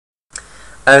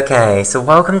Okay, so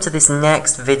welcome to this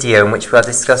next video in which we are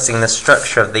discussing the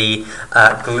structure of the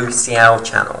GluCl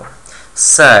channel.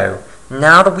 So,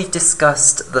 now that we've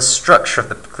discussed the structure of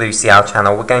the GluCl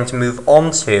channel, we're going to move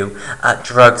on to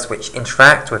drugs which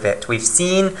interact with it. We've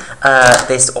seen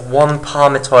this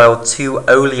 1-palmitoyl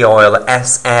 2-oleoyl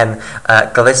SN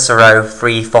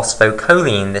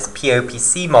glycero-3-phosphocholine, this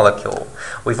POPC molecule.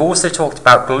 We've also talked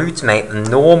about glutamate, the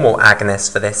normal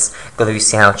agonist for this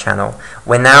GluCl channel.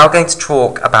 We're now going to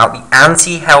talk about the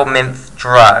anthelminthic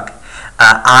drug,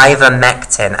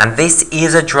 Ivermectin, and this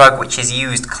is a drug which is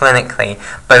used clinically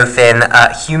both in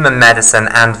human medicine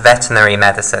and veterinary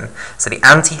medicine. So the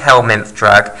anthelminthic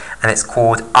drug, and it's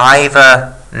called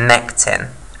Ivermectin.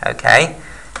 Okay,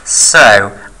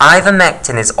 so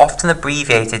Ivermectin is often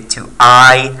abbreviated to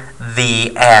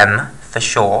IVM for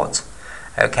short.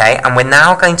 Okay, and we're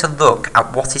now going to look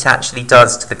at what it actually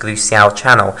does to the GluCl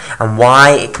channel and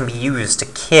why it can be used to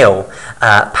kill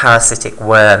parasitic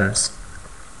worms.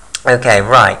 Okay,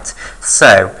 right,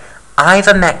 so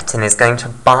Ivermectin is going to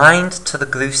bind to the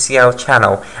GluCl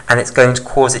channel and it's going to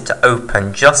cause it to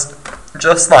open, just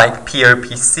like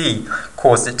POPC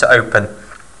caused it to open.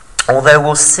 Although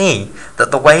we'll see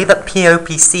that the way that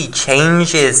POPC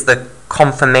changes the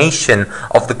conformation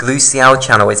of the GluCl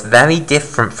channel is very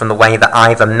different from the way that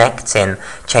Ivermectin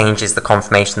changes the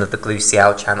conformation of the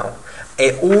GluCl channel.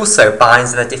 It also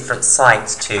binds at a different site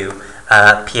to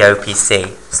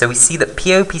POPC. So we see that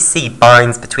POPC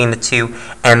binds between the two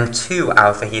M2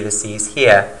 alpha helices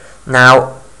here.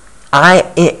 Now,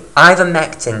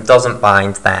 Ivermectin doesn't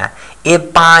bind there.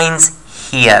 It binds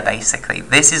here, basically.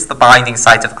 This is the binding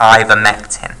site of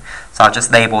Ivermectin. So I'll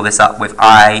just label this up with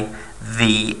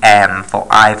IVM for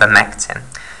Ivermectin.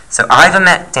 So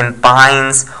Ivermectin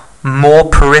binds more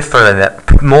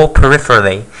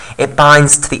peripherally. It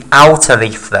binds to the outer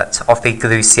leaflet of the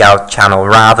GluCl channel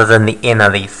rather than the inner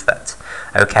leaflet.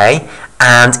 Okay?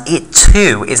 And it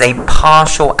too is a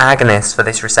partial agonist for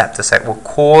this receptor, so it will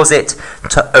cause it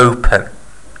to open.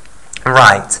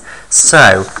 Right,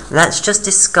 so let's just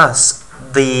discuss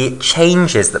the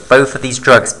changes that both of these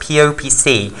drugs,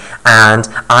 POPC and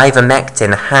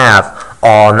Ivermectin, have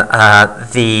on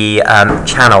the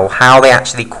channel, how they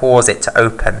actually cause it to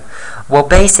open. Well,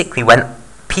 basically, when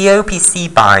POPC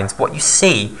binds, what you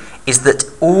see is that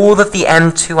all of the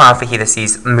M2 alpha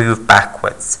helices move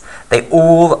backwards. They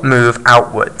all move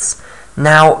outwards.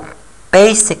 Now,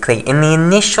 basically, in the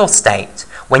initial state,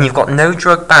 when you've got no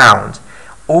drug bound,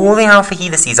 all the alpha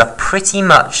helices are pretty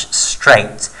much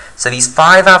straight. So these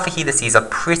 5 alpha helices are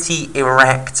pretty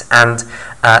erect and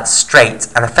straight,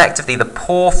 and effectively the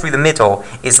pore through the middle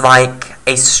is like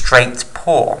a straight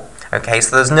pore. Okay,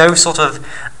 so there's no sort of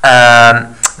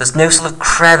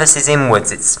crevices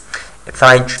inwards. If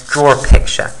I draw a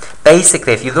picture,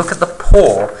 basically, if you look at the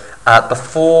pore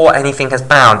before anything has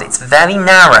bound, it's very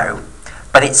narrow,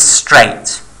 but it's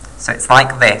straight. So it's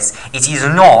like this. It is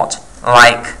not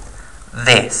like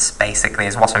this, basically,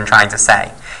 is what I'm trying to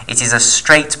say. It is a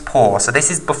straight pore. So this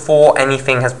is before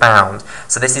anything has bound.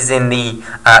 So this is in the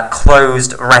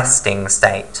closed resting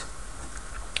state.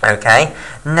 Okay?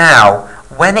 Now,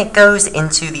 when it goes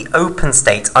into the open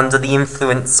state under the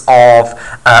influence of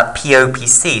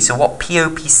POPC, so what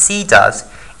POPC does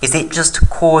is it just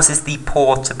causes the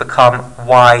pore to become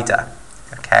wider.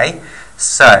 Okay?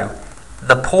 So,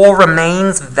 the pore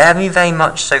remains very, very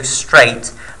much so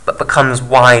straight, but becomes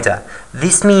wider.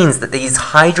 This means that these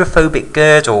hydrophobic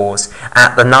girdles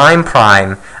at the 9'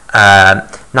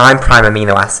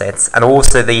 amino acids, and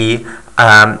also the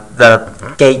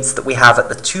gates that we have at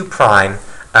the 2'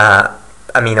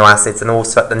 amino acids, and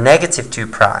also at the negative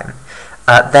 2',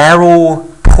 they're all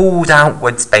pulled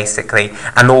outwards, basically,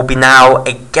 and there will be now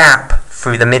a gap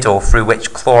through the middle through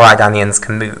which chloride anions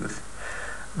can move.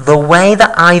 The way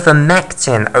that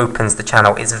Ivermectin opens the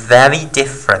channel is very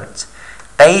different.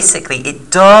 Basically, it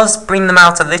does bring them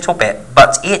out a little bit,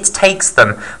 but it takes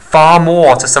them far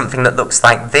more to something that looks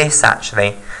like this,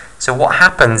 actually. So what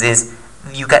happens is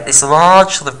you get this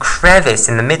large sort of crevice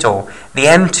in the middle. The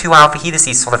M2 alpha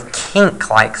helices sort of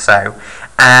kink like so,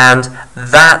 and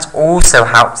that also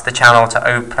helps the channel to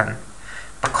open.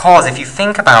 Because if you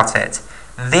think about it,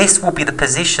 this will be the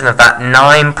position of that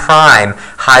 9'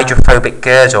 hydrophobic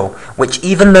girdle, which,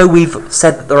 even though we've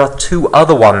said that there are 2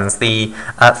 other ones, the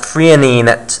threonine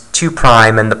at 2'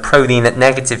 and the proline at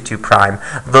negative 2',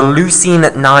 the leucine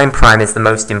at 9' is the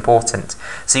most important.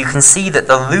 So you can see that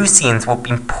the leucines will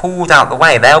be pulled out the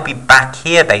way. They'll be back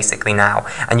here, basically, now,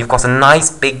 and you've got a nice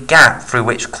big gap through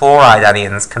which chloride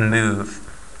anions can move.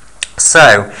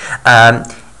 So,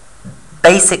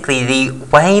 basically the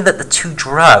way that the two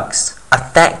drugs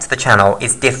affect the channel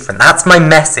is different. That's my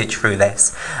message through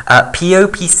this.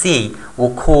 POPC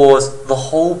will cause the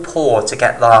whole pore to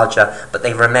get larger, but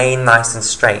they remain nice and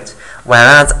straight,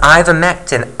 whereas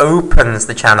ivermectin opens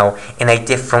the channel in a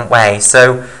different way.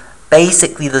 So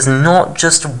basically there's not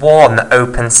just one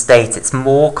open state, it's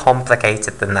more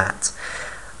complicated than that.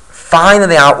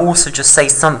 Finally, I'll also just say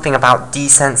something about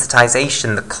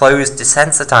desensitization, the closed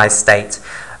desensitized state.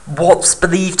 What's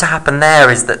believed to happen there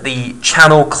is that the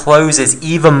channel closes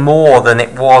even more than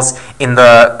it was in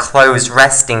the closed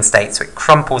resting state, so it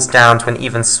crumples down to an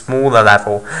even smaller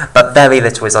level, but very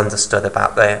little is understood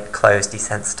about the closed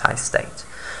desensitized state.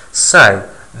 So,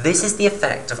 this is the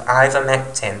effect of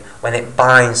ivermectin when it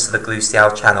binds to the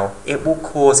GluCl channel. It will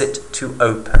cause it to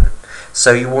open.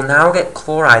 So you will now get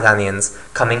chloride anions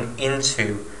coming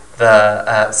into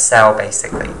the cell,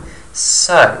 basically.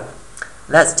 So,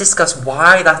 let's discuss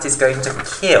why that is going to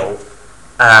kill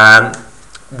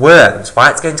worms, why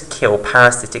it's going to kill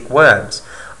parasitic worms.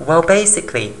 Well,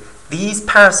 basically, these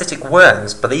parasitic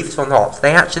worms, believe it or not,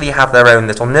 they actually have their own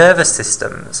little nervous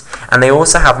systems, and they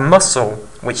also have muscle,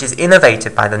 which is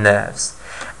innervated by the nerves.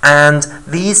 And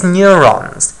these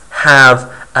neurons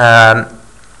have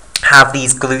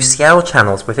these GluCl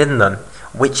channels within them,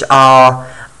 which are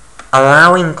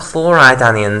allowing chloride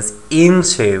anions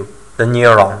into the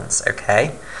neurons,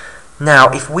 okay? Now,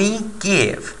 if we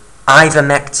give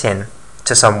ivermectin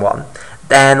to someone,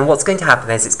 then what's going to happen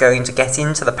is it's going to get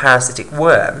into the parasitic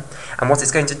worm, and what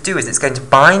it's going to do is it's going to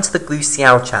bind to the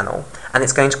GluCl channel, and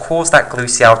it's going to cause that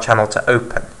GluCl channel to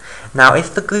open. Now,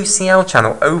 if the GluCl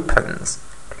channel opens,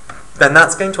 then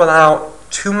that's going to allow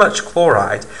too much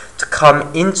chloride to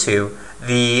come into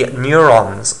the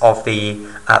neurons of the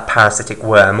parasitic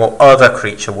worm or other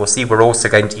creature. We'll see we're also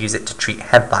going to use it to treat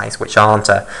head lice, which aren't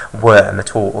a worm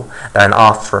at all. They're an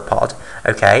arthropod.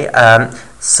 Okay,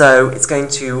 so it's going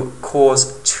to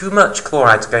cause too much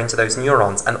chloride to go into those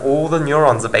neurons, and all the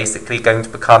neurons are basically going to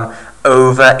become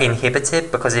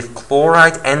over-inhibited, because if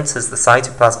chloride enters the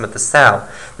cytoplasm of the cell,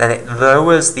 then it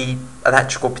lowers the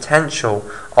electrical potential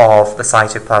of the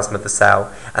cytoplasm of the cell,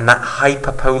 and that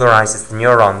hyperpolarizes the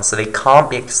neurons, so they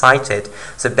can't be excited.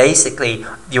 So basically,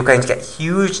 you're going to get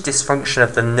huge dysfunction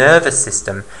of the nervous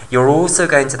system. You're also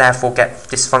going to therefore get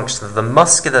dysfunction of the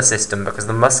muscular system, because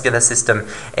the muscular system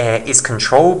is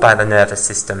controlled by the nervous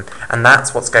system, and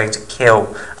that's what's going to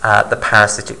kill the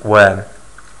parasitic worm.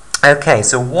 Okay,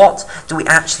 so what do we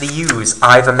actually use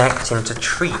ivermectin to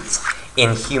treat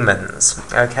in humans?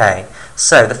 Okay,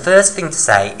 so the first thing to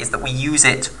say is that we use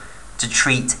it to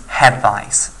treat head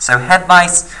lice. So head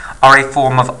lice are a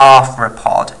form of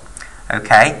arthropod,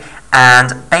 okay,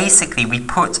 and basically we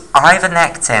put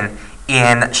ivermectin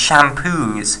in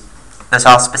shampoos that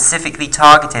are specifically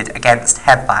targeted against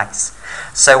head lice.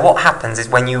 So what happens is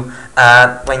when you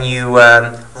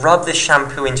rub this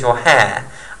shampoo into your hair,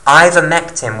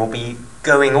 ivermectin will be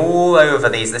going all over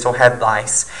these little head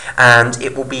lice, and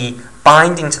it will be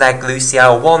binding to their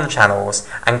GluCl1 channels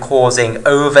and causing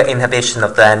over-inhibition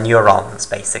of their neurons,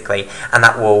 basically, and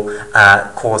that will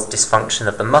cause dysfunction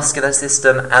of the muscular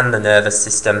system and the nervous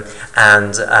system,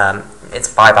 and it's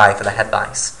bye-bye for the head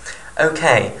lice.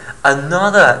 Okay,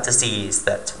 another disease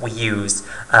that we use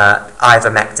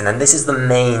ivermectin, and this is the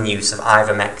main use of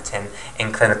ivermectin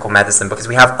in clinical medicine, because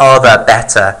we have other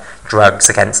better drugs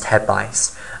against head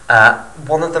lice.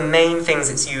 One of the main things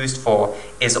it's used for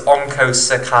is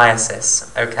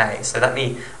onchocerciasis. Okay, so let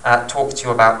me talk to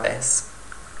you about this.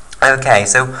 Okay,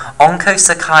 so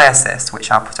onchocerciasis,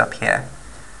 which I'll put up here.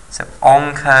 So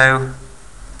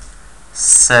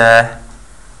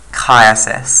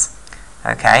onchocerciasis.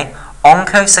 Okay,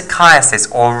 onchocerciasis,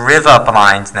 or river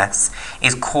blindness,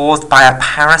 is caused by a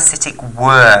parasitic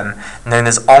worm known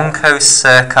as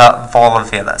Onchocerca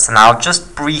volvulus. And I'll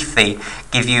just briefly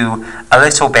give you a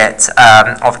little bit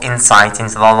of insight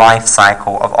into the life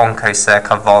cycle of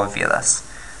Onchocerca volvulus.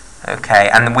 Okay,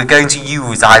 and we're going to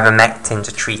use ivermectin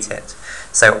to treat it.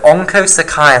 So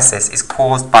onchocerciasis is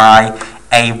caused by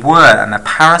a worm, a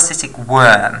parasitic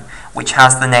worm, which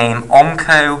has the name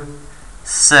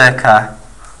Onchocerca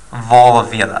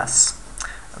volvulus.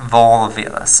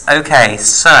 Okay,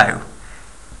 so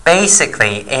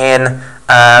basically in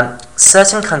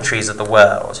certain countries of the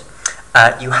world,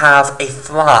 you have a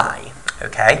fly.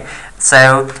 Okay,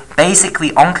 so basically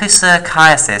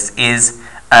onchocerciasis is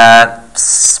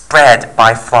spread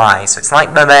by flies. So it's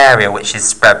like malaria, which is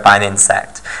spread by an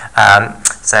insect.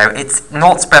 So it's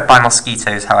not spread by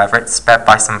mosquitoes, however, it's spread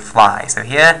by some flies. So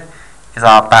here is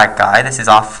our bad guy, this is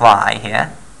our fly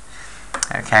here.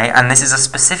 Okay, and this is a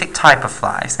specific type of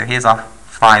fly. So here's our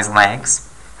fly's legs.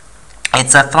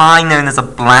 It's a fly known as a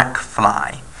black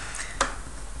fly.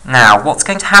 Now, what's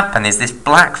going to happen is this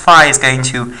black fly is going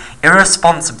to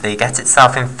irresponsibly get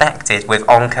itself infected with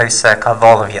Onchocerciasis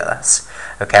volvulus.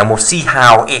 Okay, and we'll see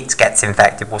how it gets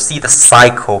infected. We'll see the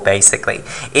cycle, basically.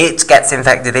 It gets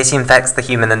infected, it infects the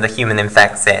human, and the human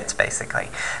infects it, basically.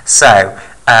 So,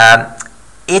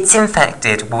 it's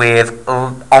infected with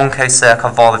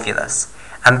Onchocerciasis volvulus.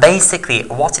 And basically,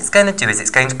 what it's going to do is it's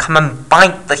going to come and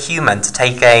bite the human to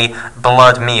take a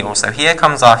blood meal. So here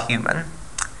comes our human.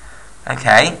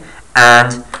 Okay,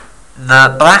 and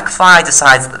the black fly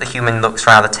decides that the human looks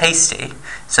rather tasty,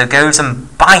 so goes and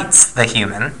bites the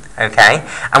human, okay,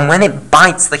 and when it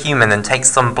bites the human and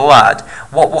takes some blood,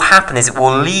 what will happen is it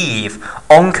will leave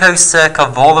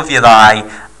Onchocerciasis volvuli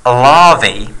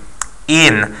larvae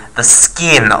in the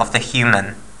skin of the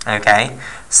human, okay.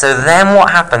 So then what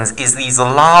happens is these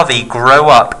larvae grow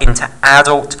up into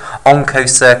adult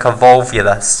Onchocerciasis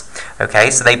volvulus, okay,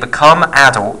 so they become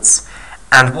adults.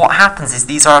 And what happens is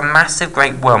these are a massive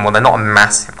great worm. Well, they're not a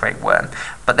massive great worm,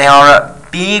 but they are a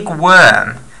big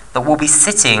worm that will be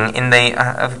sitting in the...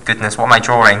 oh, goodness, what am I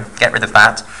drawing? Get rid of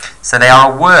that. So they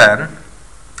are a worm.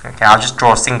 Okay, I'll just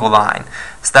draw a single line.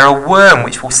 So they're a worm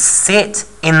which will sit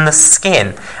in the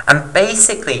skin. And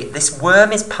basically, this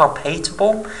worm is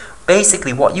palpatable.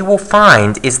 Basically, what you will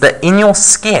find is that in your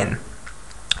skin,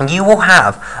 you will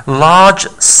have large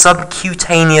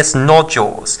subcutaneous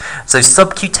nodules. So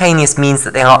subcutaneous means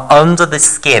that they are under the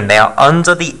skin, they are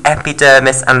under the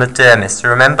epidermis and the dermis. So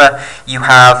remember, you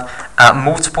have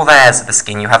multiple layers of the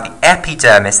skin. You have the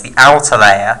epidermis, the outer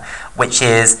layer, which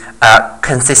is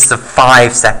consists of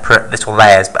 5 separate little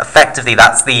layers, but effectively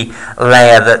that's the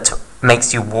layer that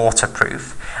makes you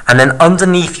waterproof. And then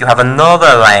underneath you have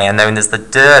another layer known as the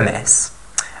dermis.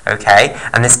 Okay,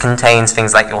 and this contains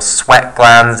things like your sweat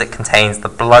glands, it contains the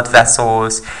blood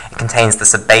vessels, it contains the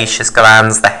sebaceous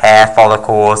glands, the hair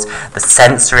follicles, the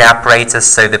sensory apparatus,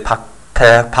 so the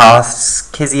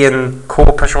Parkinsian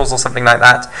corpuscles or something like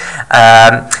that.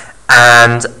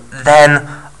 And then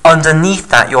underneath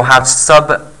that you'll have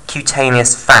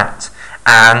subcutaneous fat.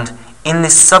 And in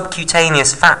this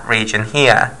subcutaneous fat region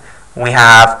here, we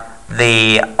have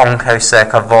the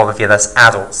Onchocerciasis volvulus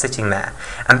adult sitting there.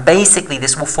 And basically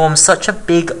this will form such a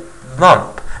big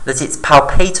lump that it's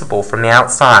palpatable from the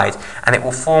outside, and it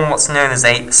will form what's known as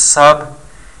a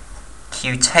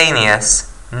subcutaneous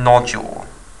nodule.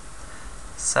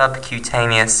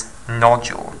 Subcutaneous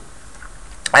nodule.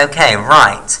 Okay,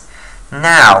 right.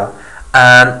 Now,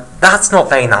 that's not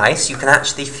very nice. You can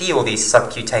actually feel these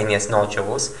subcutaneous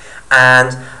nodules,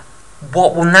 and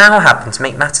what will now happen to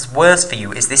make matters worse for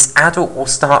you is this adult will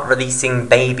start releasing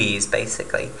babies,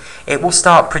 basically. It will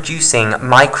start producing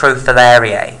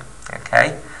microfilariae,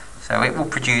 okay? So it will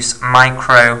produce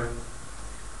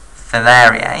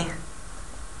microfilariae,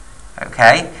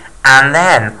 okay? And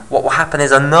then what will happen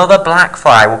is another black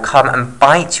fly will come and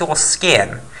bite your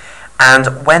skin,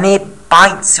 and when it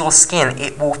bites your skin,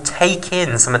 it will take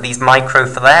in some of these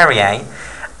microfilariae,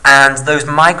 and those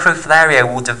microfilariae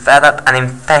will develop and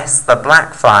infest the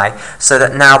black fly, so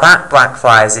that now that black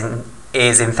fly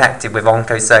is infected with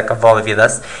Onchocerciasis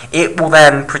volvulus. It will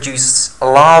then produce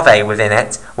larvae within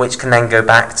it, which can then go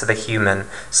back to the human.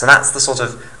 So that's the sort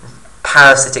of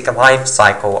parasitic life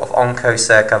cycle of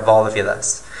Onchocerciasis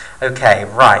volvulus. Okay,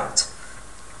 right.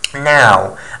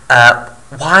 Now,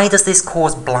 why does this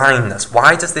cause blindness?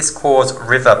 Why does this cause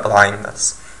river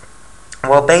blindness?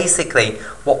 Well, basically,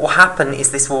 what will happen is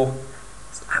this will,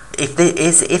 if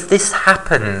this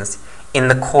happens in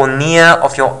the cornea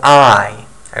of your eye,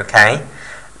 okay,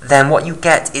 then what you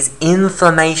get is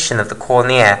inflammation of the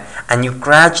cornea, and you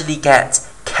gradually get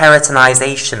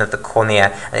keratinization of the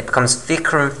cornea, and it becomes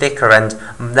thicker and thicker and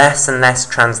less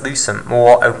translucent,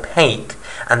 more opaque,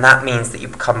 and that means that you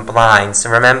become blind. So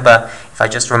remember, if I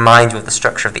just remind you of the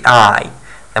structure of the eye,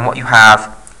 then what you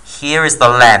have here is the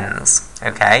lens,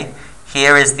 okay?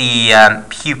 Here is the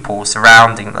pupil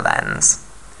surrounding the lens.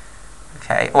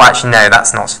 Okay. Oh, actually, no,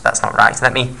 that's not right.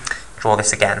 Let me draw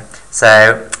this again.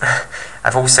 So,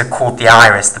 I've also called the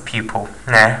iris the pupil.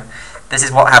 No, this is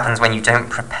what happens when you don't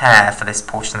prepare for this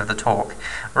portion of the talk.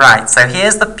 Right. So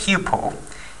here's the pupil.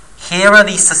 Here are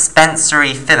the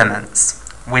suspensory filaments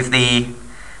with the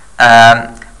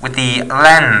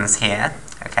lens here.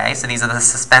 Okay. So these are the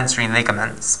suspensory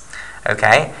ligaments.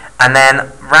 Okay, and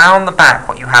then round the back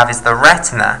what you have is the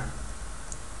retina.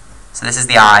 So this is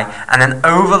the eye, and then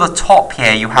over the top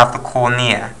here you have the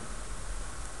cornea.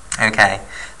 Okay,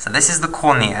 so this is the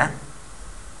cornea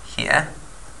here.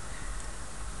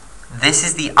 This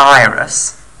is the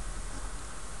iris.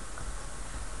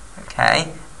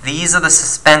 Okay, these are the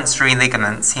suspensory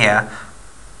ligaments here.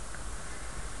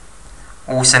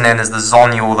 also known as the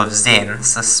zonule of Zinn,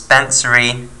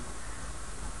 suspensory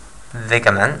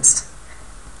ligaments.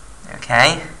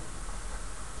 Okay,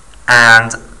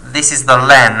 and this is the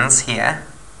lens here,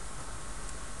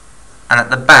 and at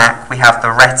the back we have the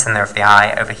retina of the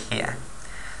eye over here.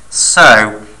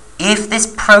 So if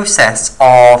this process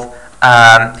of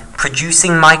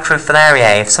producing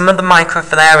microfilariae, if some of the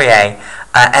microfilariae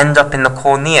end up in the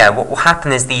cornea, what will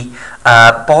happen is the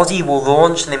body will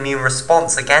launch an immune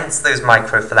response against those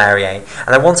microfilariae.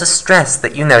 And I want to stress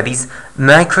that, you know, these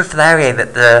microfilariae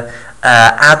that the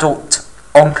adult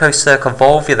Onchocerca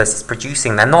volvulus is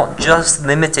producing, they're not just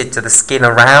limited to the skin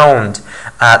around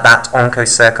that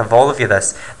Onchocerca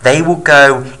volvulus. They will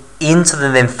go into the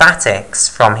lymphatics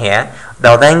from here.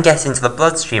 They'll then get into the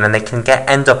bloodstream, and they can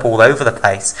end up all over the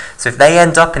place. So if they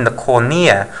end up in the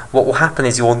cornea, what will happen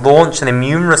is you'll launch an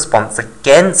immune response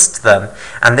against them,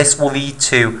 and this will lead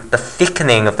to the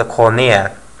thickening of the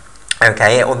cornea.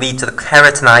 Okay, it will lead to the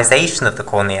keratinization of the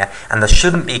cornea, and there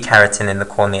shouldn't be keratin in the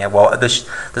cornea. Well, there's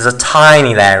a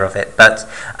tiny layer of it, but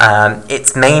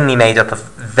it's mainly made up of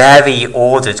very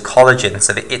ordered collagen,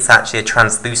 so that it's actually a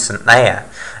translucent layer.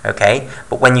 Okay,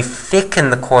 but when you thicken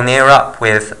the cornea up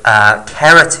with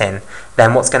keratin,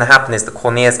 then what's going to happen is the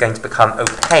cornea is going to become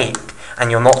opaque, and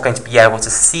you're not going to be able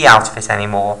to see out of it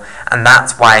anymore, and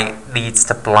that's why it leads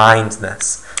to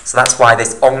blindness. So that's why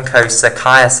this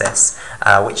onchocerciasis,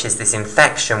 which is this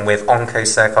infection with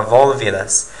Onchocerca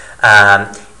volvulus,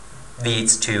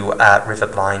 leads to river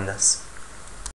blindness.